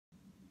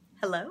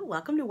Hello,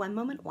 welcome to One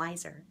Moment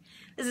Wiser.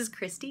 This is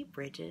Christy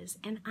Bridges,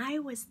 and I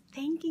was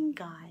thanking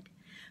God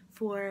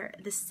for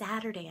the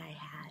Saturday I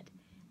had.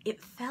 It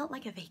felt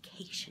like a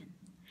vacation.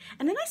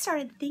 And then I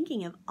started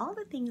thinking of all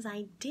the things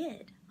I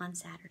did on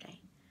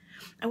Saturday.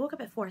 I woke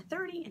up at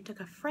 4:30 and took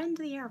a friend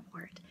to the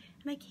airport,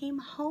 and I came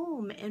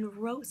home and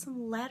wrote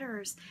some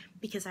letters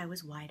because I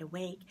was wide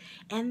awake.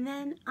 And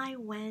then I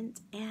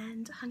went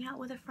and hung out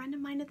with a friend of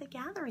mine at the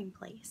gathering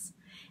place.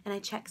 And I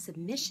checked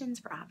submissions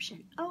for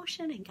Option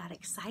Ocean and got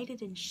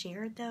excited and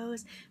shared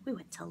those. We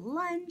went to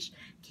lunch,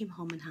 came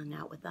home and hung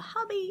out with the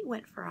hubby,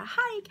 went for a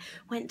hike,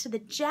 went to the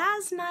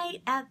jazz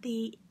night at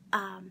the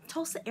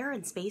Tulsa Air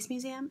and Space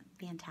Museum,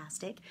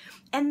 fantastic,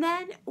 and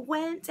then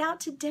went out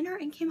to dinner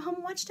and came home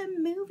and watched a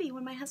movie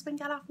when my husband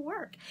got off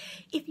work.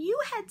 If you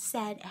had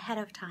said ahead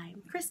of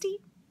time, Christy,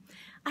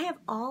 I have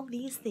all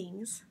these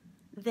things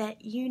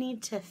that you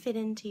need to fit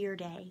into your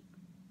day,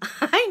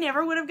 I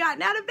never would have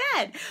gotten out of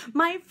bed.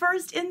 My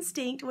first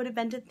instinct would have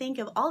been to think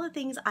of all the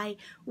things I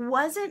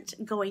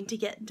wasn't going to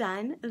get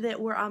done that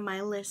were on my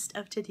list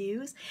of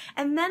to-dos.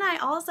 And then I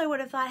also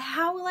would have thought,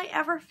 how will I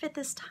ever fit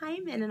this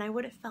time in? And I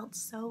would have felt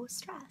so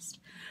stressed.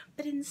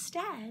 But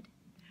instead,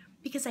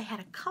 because I had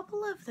a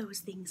couple of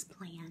those things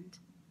planned,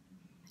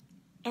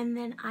 and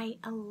then I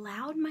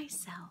allowed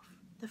myself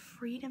the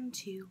freedom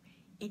to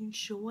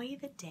enjoy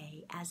the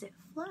day as it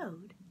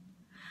flowed,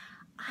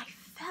 I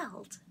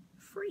felt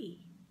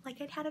free. Like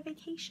I'd had a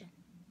vacation.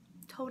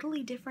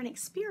 Totally different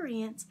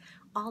experience,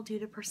 all due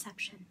to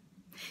perception.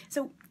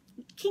 So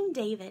King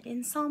David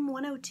in Psalm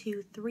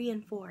 102, 3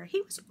 and 4,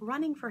 he was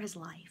running for his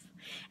life.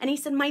 And he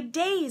said, "My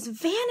days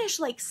vanish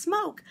like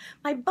smoke.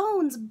 My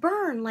bones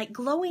burn like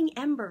glowing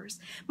embers.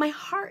 My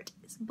heart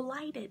is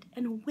blighted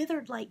and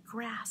withered like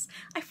grass.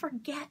 I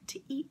forget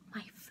to eat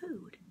my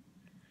food."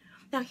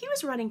 Now he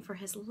was running for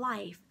his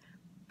life,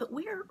 but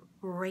we're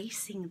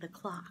racing the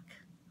clock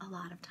a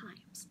lot of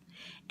times.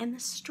 And the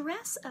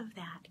stress of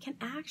that can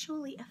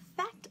actually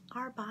affect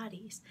our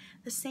bodies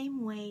the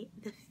same way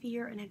the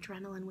fear and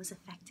adrenaline was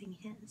affecting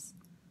his.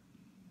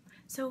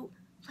 So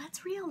let's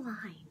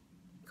realign.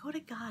 Go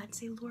to God.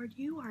 Say, "Lord,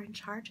 you are in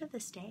charge of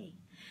this day.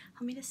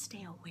 Help me to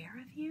stay aware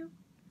of you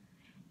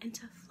and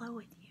to flow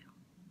with you."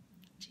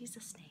 In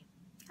Jesus' name,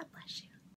 God bless you.